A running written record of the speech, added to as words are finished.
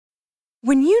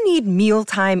When you need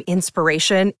mealtime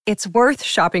inspiration, it's worth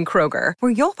shopping Kroger,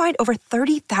 where you'll find over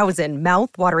 30,000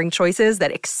 mouth-watering choices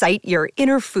that excite your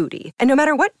inner foodie. And no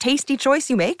matter what tasty choice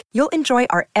you make, you'll enjoy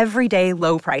our everyday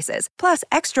low prices, plus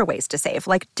extra ways to save,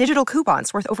 like digital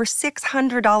coupons worth over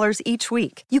 $600 each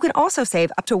week. You can also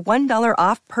save up to $1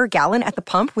 off per gallon at the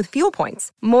pump with fuel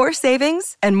points. More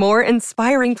savings and more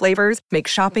inspiring flavors make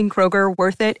shopping Kroger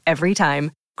worth it every time.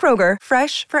 Kroger,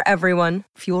 fresh for everyone.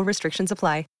 Fuel restrictions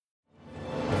apply.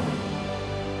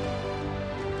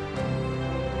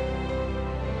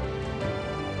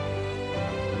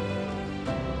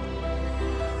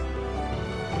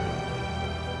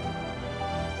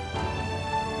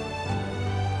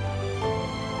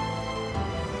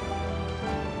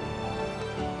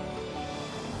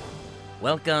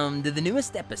 Welcome to the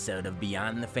newest episode of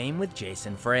Beyond the Fame with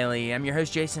Jason Fraley. I'm your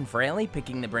host, Jason Fraley,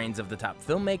 picking the brains of the top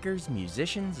filmmakers,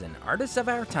 musicians, and artists of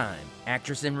our time.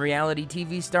 Actress and reality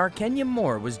TV star Kenya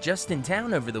Moore was just in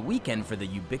town over the weekend for the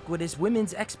ubiquitous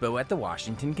Women's Expo at the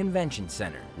Washington Convention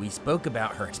Center. We spoke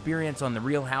about her experience on The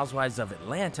Real Housewives of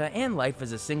Atlanta and life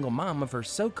as a single mom of her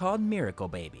so-called miracle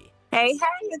baby. Hey,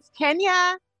 it's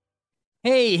Kenya.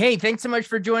 Hey, thanks so much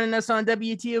for joining us on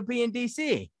WTOP in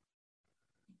DC.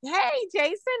 Hey,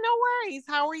 Jason, no worries.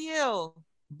 How are you?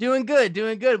 Doing good.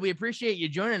 We appreciate you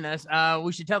joining us.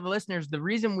 We should tell the listeners the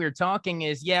reason we're talking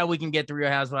is, we can get the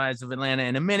Real Housewives of Atlanta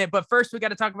in a minute, but first we got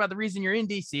to talk about the reason you're in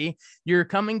DC. You're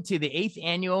coming to the 8th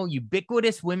annual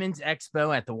Ubiquitous Women's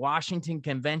Expo at the Washington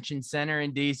Convention Center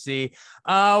in DC.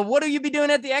 What will you be doing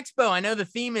at the expo? I know the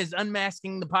theme is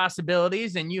unmasking the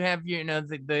possibilities, and you have,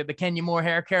 the Kenya Moore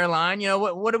hair care line.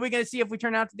 What are we going to see if we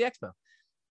turn out to the expo?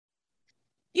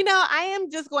 I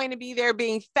am just going to be there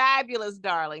being fabulous,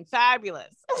 darling.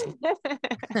 Fabulous. No,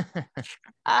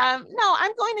 I'm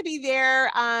going to be there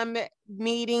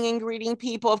meeting and greeting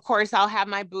people. Of course, I'll have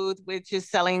my booth, which is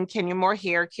selling Kenya Moore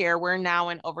hair care. We're now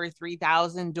in over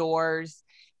 3,000 doors,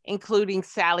 including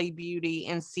Sally Beauty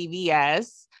and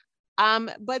CVS.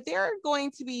 But there are going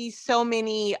to be so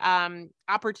many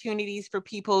opportunities for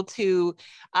people to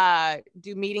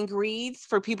do meet and greets,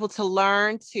 for people to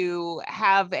learn, to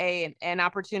have an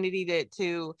opportunity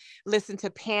to listen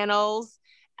to panels,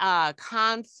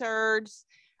 concerts,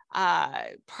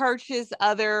 purchase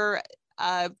other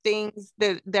things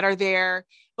that are there.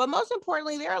 But most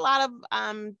importantly, there are a lot of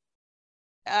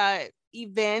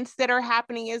events that are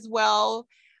happening as well.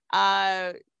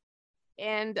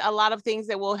 And a lot of things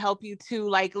that will help you to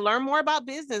learn more about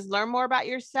business, learn more about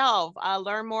yourself,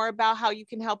 learn more about how you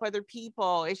can help other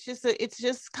people. It's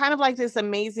just kind of like this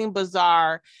amazing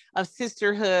bazaar of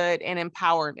sisterhood and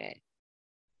empowerment.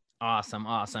 Awesome.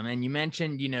 And you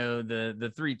mentioned,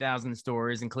 the 3,000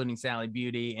 stores, including Sally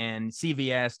Beauty and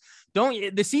CVS.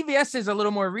 The CVS is a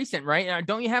little more recent, right?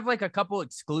 Don't you have a couple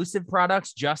exclusive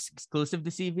products just exclusive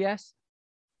to CVS?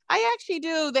 I actually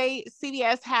do.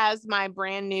 CVS has my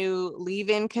brand new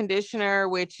leave-in conditioner,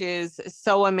 which is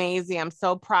so amazing. I'm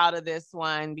so proud of this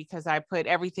one because I put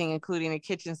everything, including a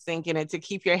kitchen sink, in it to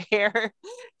keep your hair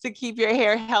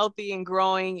healthy and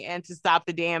growing and to stop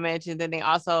the damage. And then they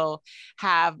also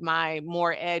have my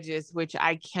More Edges, which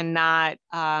I cannot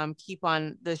keep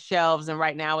on the shelves. And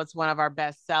right now it's one of our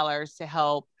best sellers to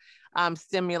help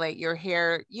stimulate your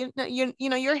hair,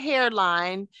 your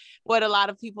hairline, what a lot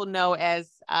of people know as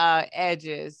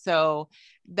edges. So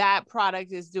that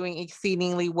product is doing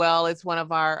exceedingly well. It's one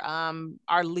of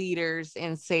our leaders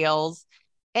in sales,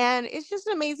 and it's just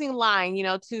an amazing line,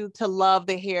 to love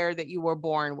the hair that you were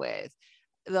born with.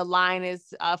 The line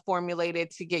is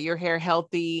formulated to get your hair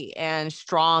healthy and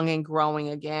strong and growing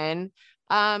again.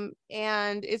 And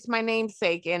it's my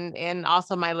namesake and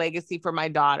also my legacy for my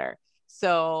daughter.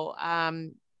 So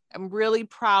I'm really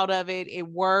proud of it. It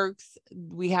works.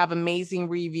 We have amazing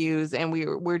reviews, and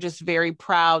we're just very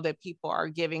proud that people are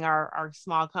giving our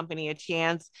small company a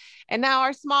chance. And now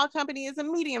our small company is a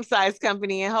medium-sized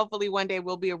company, and hopefully one day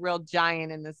we'll be a real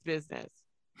giant in this business.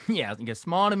 Yeah, I think it's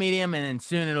small to medium, and then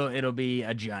soon it'll be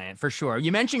a giant for sure.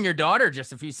 You mentioned your daughter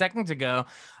just a few seconds ago.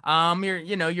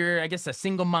 You're I guess a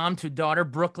single mom to daughter,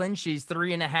 Brooklyn. She's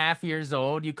 3.5 years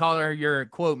old. You call her your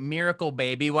quote miracle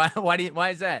baby. Why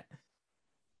is that?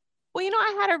 Well,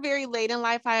 I had her very late in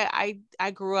life. I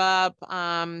grew up,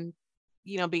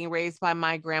 being raised by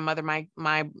my grandmother. My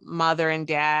mother and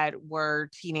dad were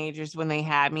teenagers when they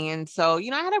had me, and so I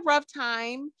had a rough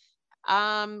time.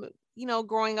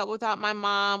 Growing up without my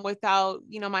mom, without,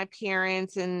 my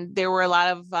parents, and there were a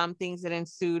lot of things that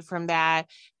ensued from that.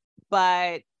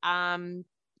 But,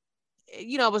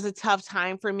 it was a tough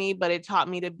time for me, but it taught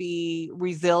me to be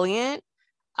resilient.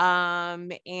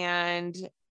 And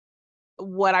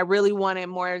what I really wanted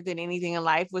more than anything in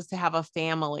life was to have a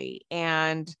family.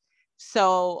 And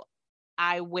so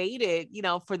I waited,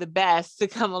 for the best to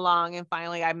come along. And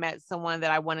finally I met someone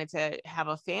that I wanted to have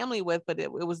a family with, but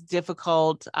it was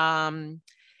difficult,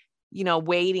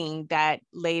 waiting that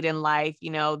late in life.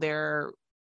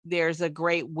 There's a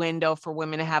great window for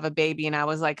women to have a baby. And I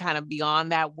was like kind of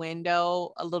beyond that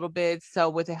window a little bit. So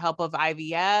with the help of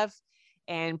IVF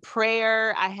and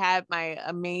prayer, I had my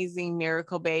amazing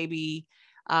miracle baby,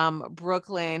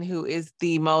 Brooklyn, who is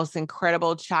the most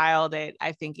incredible child that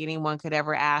I think anyone could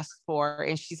ever ask for.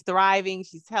 And she's thriving,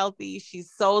 she's healthy,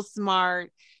 she's so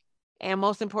smart. And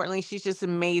most importantly, she's just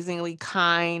amazingly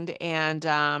kind. And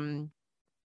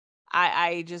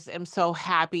I just am so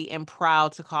happy and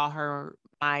proud to call her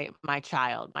my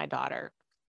child, my daughter.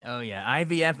 Oh yeah,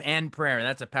 IVF and prayer.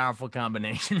 That's a powerful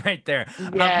combination right there.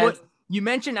 Yes. You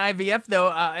mentioned IVF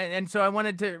though, and so I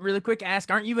wanted to really quick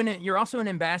ask: Aren't you you're also an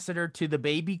ambassador to the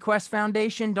Baby Quest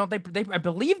Foundation? Don't they? I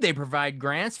believe they provide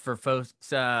grants for folks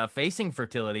facing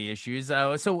fertility issues.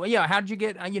 So yeah, how did you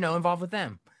get involved with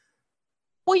them?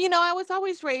 Well, I was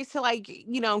always raised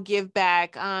to give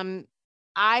back.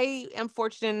 I am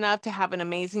fortunate enough to have an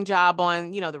amazing job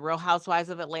on, the Real Housewives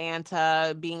of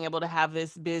Atlanta, being able to have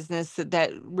this business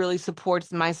that really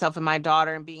supports myself and my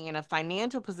daughter, and being in a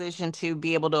financial position to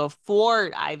be able to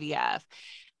afford IVF.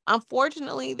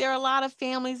 Unfortunately, there are a lot of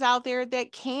families out there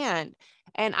that can't.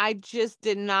 And I just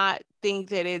did not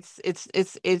think that it's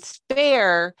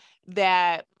fair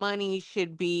that money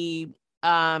should be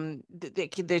money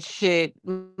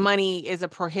is a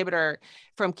prohibitor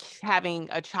from having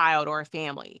a child or a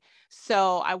family.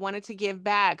 So I wanted to give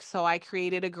back. So I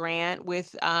created a grant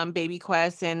with Baby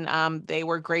Quest, and they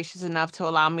were gracious enough to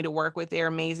allow me to work with their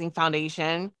amazing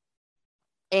foundation.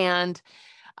 And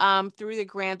through the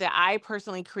grant that I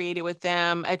personally created with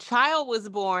them, a child was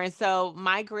born. So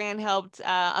my grant helped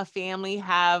a family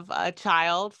have a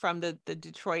child from the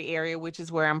Detroit area, which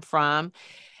is where I'm from.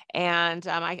 And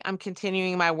I'm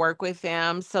continuing my work with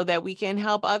them so that we can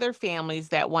help other families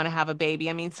that want to have a baby.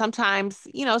 I mean, sometimes,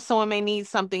 someone may need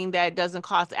something that doesn't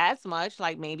cost as much,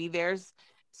 like maybe there's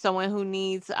someone who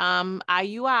needs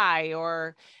IUI,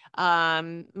 or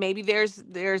maybe there's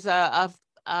there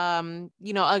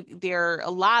are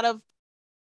a lot of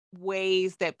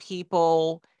ways that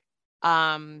people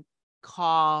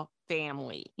call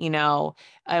family,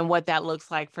 and what that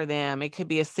looks like for them. It could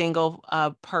be a single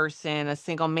person, a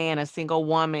single man, a single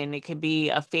woman. It could be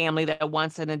a family that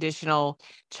wants an additional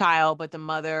child, but the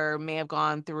mother may have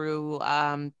gone through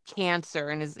cancer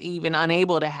and is even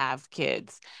unable to have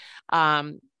kids.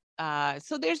 So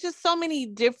there's just so many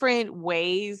different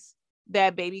ways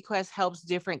that Baby Quest helps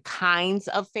different kinds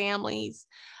of families.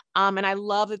 And I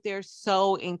love that they're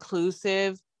so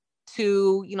inclusive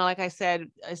to, like I said,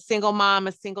 a single mom,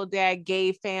 a single dad,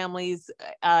 gay families,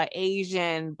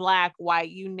 Asian, Black, white,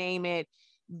 you name it.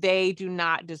 They do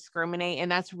not discriminate. And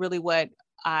that's really what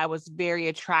I was very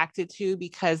attracted to,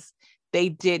 because they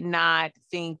did not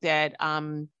think that,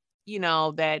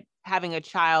 that having a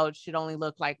child should only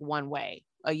look like one way,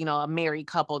 a married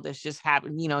couple that's just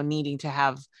needing to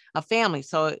have a family.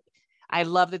 So I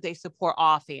love that they support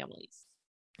all families.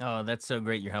 Oh, that's so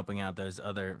great. You're helping out those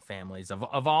other families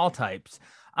of all types.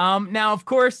 Now, of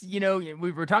course,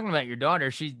 we were talking about your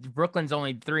daughter. Brooklyn's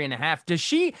only 3.5.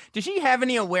 Does she have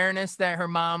any awareness that her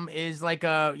mom is like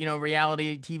a,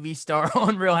 reality TV star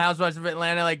on Real Housewives of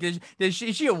Atlanta? Like, is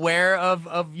she aware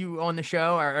of you on the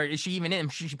show, or is she even in?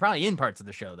 She's probably in parts of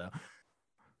the show though.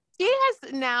 She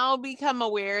has now become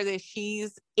aware that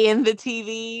she's in the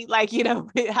TV, like,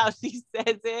 how she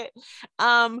says it.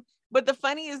 But the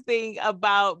funniest thing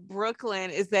about Brooklyn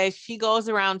is that she goes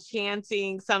around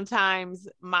chanting sometimes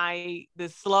the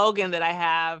slogan that I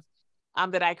have,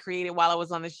 that I created while I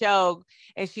was on the show.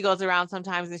 And she goes around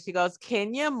sometimes and she goes,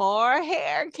 "Kenya Moore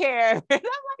hair care." And I'm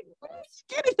like, where is she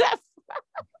getting that from?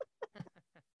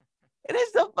 It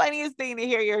is the funniest thing to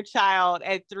hear your child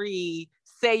at 3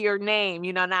 say your name,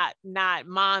 not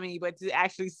mommy, but to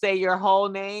actually say your whole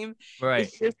name. Right.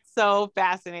 It's just so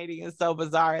fascinating and so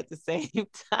bizarre at the same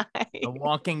time. A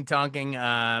walking, talking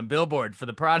billboard for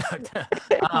the product.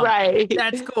 Right.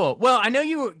 That's cool. Well, I know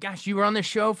you were on the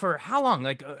show for how long?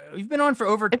 Like you've been on for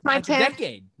over a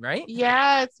decade, right?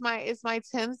 Yeah, it's my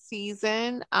 10th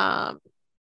season.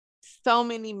 So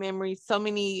many memories, so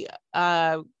many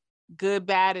good,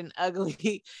 bad, and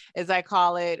ugly, as I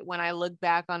call it, when I look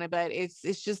back on it. But it's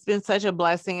just been such a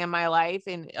blessing in my life,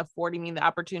 and affording me the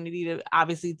opportunity to,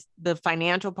 obviously, the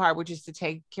financial part, which is to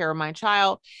take care of my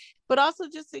child, but also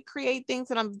just to create things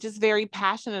that I'm just very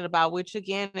passionate about, which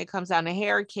again, it comes down to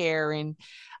hair care. And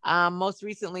most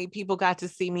recently, people got to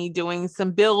see me doing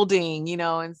some building,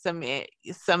 and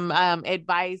some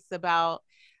advice about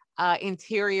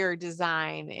interior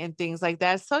design and things like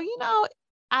that. So,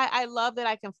 I love that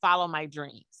I can follow my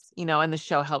dreams, and the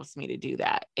show helps me to do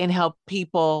that and help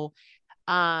people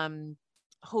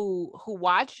who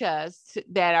watch us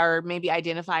that are maybe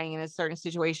identifying in a certain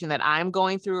situation that I'm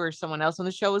going through or someone else on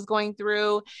the show is going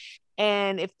through.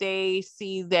 And if they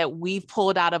see that we've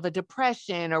pulled out of a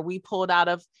depression, or we pulled out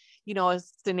of, a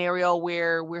scenario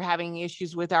where we're having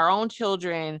issues with our own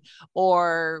children,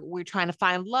 or we're trying to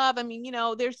find love. I mean,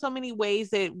 there's so many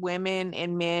ways that women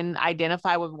and men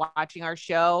identify with watching our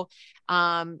show.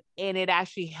 And it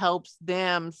actually helps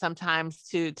them sometimes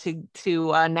to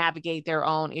navigate their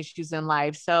own issues in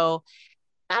life. So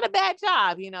not a bad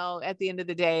job, at the end of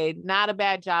the day, not a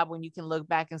bad job when you can look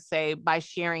back and say, by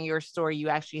sharing your story, you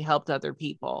actually helped other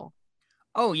people.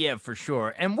 Oh yeah, for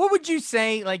sure. And what would you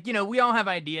say, like, we all have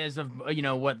ideas of,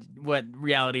 what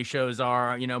reality shows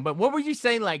are, but what would you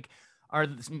say, like, are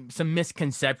some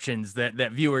misconceptions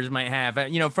that viewers might have,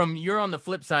 from you're on the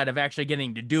flip side of actually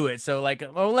getting to do it. So like,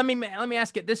 well, let me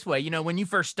ask it this way. When you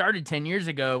first started 10 years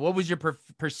ago, what was your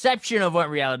perception of what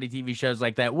reality TV shows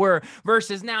like that were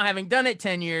versus now having done it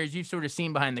 10 years, you've sort of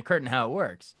seen behind the curtain how it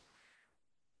works?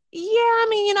 Yeah, I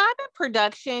mean, I'm in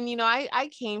production. I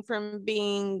came from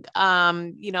being,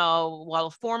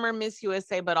 former Miss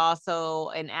USA, but also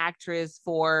an actress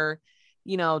for,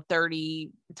 30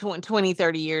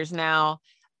 years now.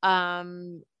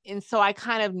 And so I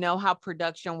kind of know how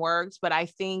production works, but I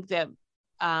think that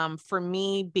for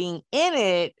me being in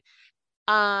it,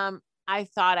 I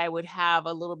thought I would have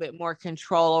a little bit more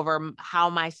control over how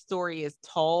my story is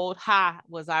told.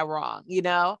 Was I wrong?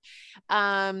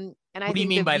 And what do you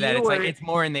mean by that? It's like, it's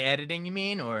more in the editing, you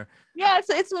mean, or? Yeah,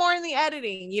 it's more in the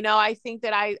editing. I think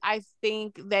that I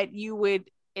think that you would,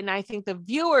 and I think the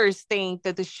viewers think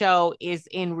that the show is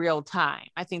in real time.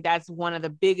 I think that's one of the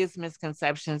biggest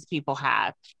misconceptions people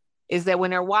have, is that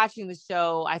when they're watching the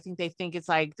show, I think they think it's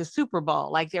like the Super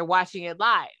Bowl, like they're watching it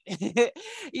live, and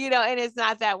it's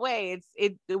not that way.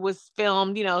 It was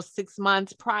filmed, 6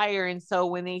 months prior. And so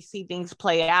when they see things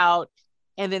play out,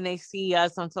 and then they see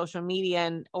us on social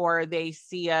media or they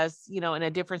see us, in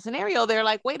a different scenario, they're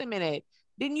like, wait a minute,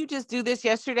 didn't you just do this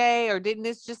yesterday? Or didn't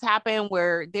this just happen?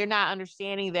 Where they're not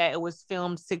understanding that it was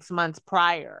filmed 6 months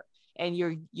prior and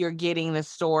you're getting the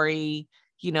story,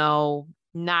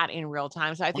 not in real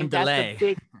time. So I think that's the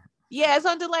big, it's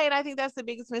on delay. And I think that's the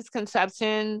biggest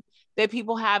misconception that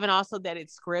people have. And also that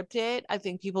it's scripted. I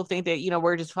think people think that,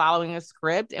 we're just following a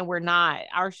script, and we're not.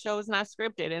 Our show is not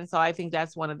scripted. And so I think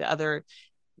that's one of the other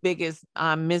biggest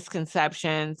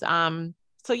misconceptions.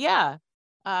 So yeah,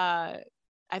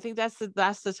 I think that's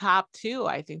the top two.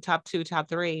 I think top two, top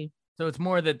three. So it's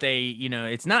more that they,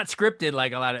 it's not scripted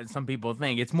like some people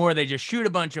think. It's more they just shoot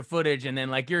a bunch of footage, and then,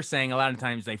 like you're saying, a lot of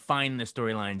times they find the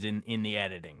storylines in the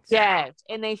editing. So. Yes,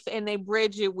 and they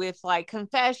bridge it with like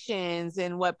confessions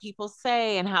and what people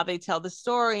say and how they tell the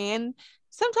story. And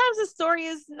sometimes the story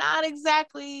is not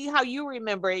exactly how you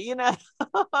remember it,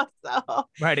 So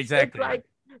right, exactly. Like,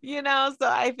 so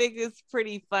I think it's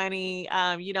pretty funny.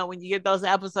 When you get those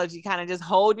episodes, you kind of just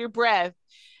hold your breath,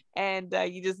 and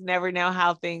you just never know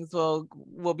how things will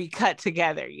be cut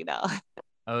together,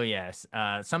 Oh yes.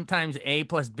 Sometimes A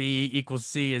plus B equals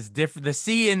C is different. The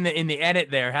C in the edit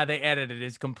there, how they edit it,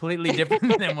 is completely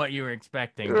different than what you were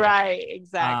expecting. Right,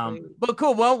 exactly. But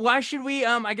cool. Well, why should we?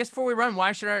 I guess before we run,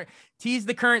 why should tease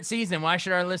the current season? Why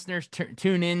should our listeners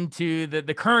tune into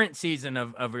the current season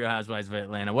of Real Housewives of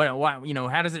Atlanta? Why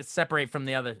how does it separate from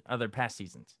the other past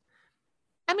seasons?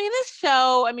 I mean, this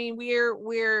show. I mean,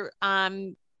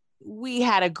 we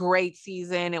had a great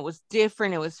season. It was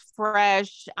different. It was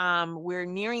fresh. We're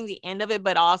nearing the end of it,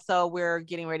 but also we're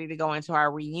getting ready to go into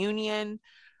our reunion,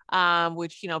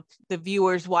 which, the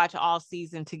viewers watch all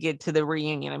season to get to the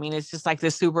reunion. I mean, it's just like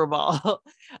the Super Bowl,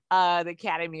 the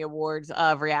Academy Awards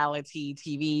of reality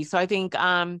TV. So I think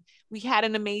we had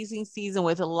an amazing season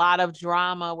with a lot of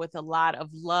drama, with a lot of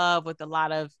love, with a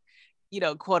lot of,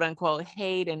 quote unquote,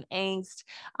 hate and angst.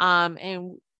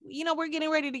 And we're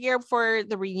getting ready to gear up for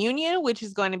the reunion, which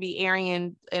is going to be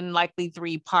airing in likely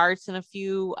 3 parts in a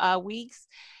few weeks.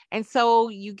 And so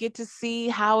you get to see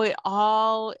how it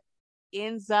all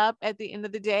ends up at the end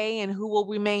of the day, and who will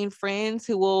remain friends,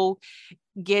 who will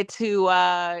get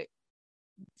to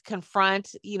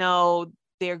confront,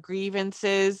 their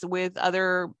grievances with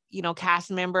other, cast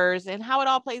members, and how it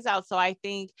all plays out. So I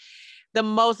think the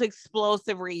most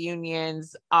explosive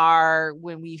reunions are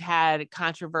when we've had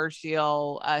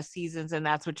controversial seasons, and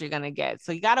that's what you're going to get.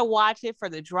 So you got to watch it for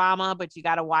the drama, but you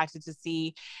got to watch it to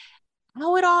see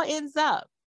how it all ends up.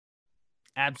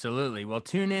 Absolutely. Well,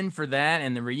 tune in for that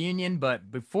and the reunion. But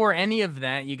before any of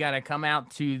that, you got to come out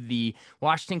to the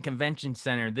Washington Convention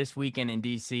Center this weekend in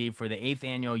D.C. for the 8th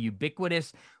annual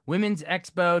Ubiquitous Women's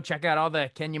Expo. Check out all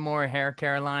the Kenya Moore Hair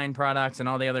Care line products and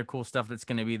all the other cool stuff that's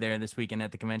going to be there this weekend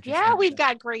at the convention center. Yeah, we've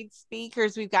got great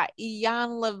speakers. We've got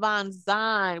Ian Levan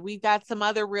Zahn. We've got some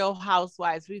other Real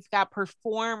Housewives. We've got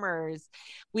performers.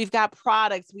 We've got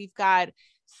products. We've got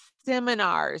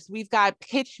seminars. We've got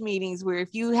pitch meetings where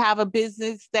if you have a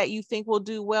business that you think will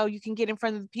do well, you can get in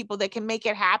front of the people that can make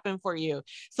it happen for you.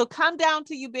 So come down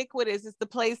to Ubiquitous. It's the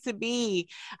place to be.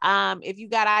 If you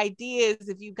got ideas,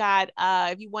 if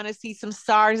you want to see some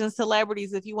stars and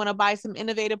celebrities, if you want to buy some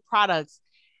innovative products,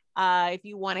 if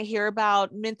you want to hear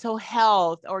about mental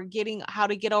health or how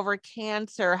to get over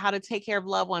cancer, how to take care of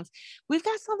loved ones, we've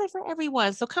got something for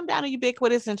everyone. So come down to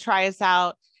Ubiquitous and try us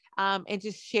out. And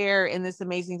just share in this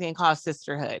amazing thing called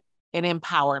sisterhood and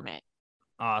empowerment.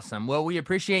 Awesome. Well, we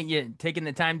appreciate you taking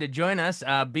the time to join us.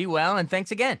 Be well, and thanks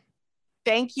again.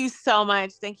 Thank you so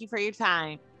much. Thank you for your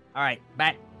time. All right.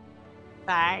 Bye.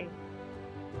 Bye.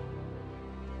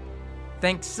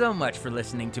 Thanks so much for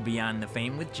listening to Beyond the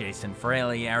Fame with Jason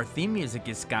Fraley. Our theme music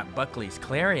is Scott Buckley's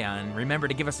Clarion. Remember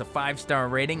to give us a 5-star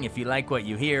rating if you like what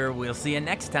you hear. We'll see you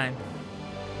next time.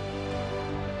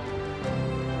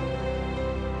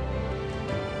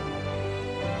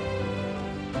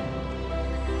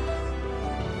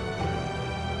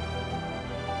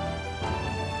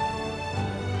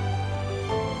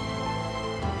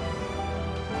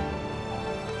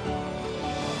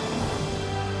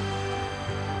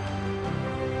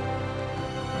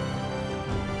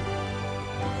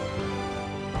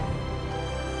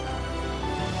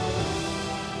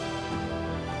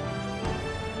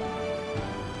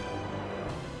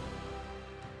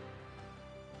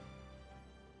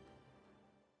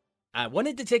 I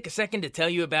wanted to take a second to tell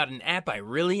you about an app I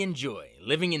really enjoy.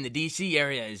 Living in the DC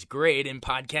area is great, and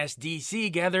Podcast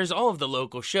DC gathers all of the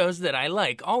local shows that I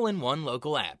like all in one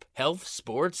local app. Health,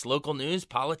 sports, local news,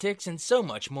 politics, and so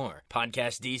much more.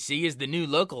 Podcast DC is the new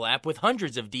local app with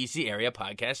hundreds of DC area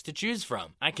podcasts to choose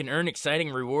from. I can earn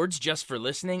exciting rewards just for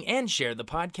listening and share the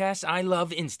podcasts I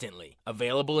love instantly.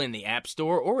 Available in the App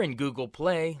Store or in Google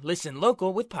Play, listen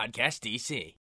local with Podcast DC.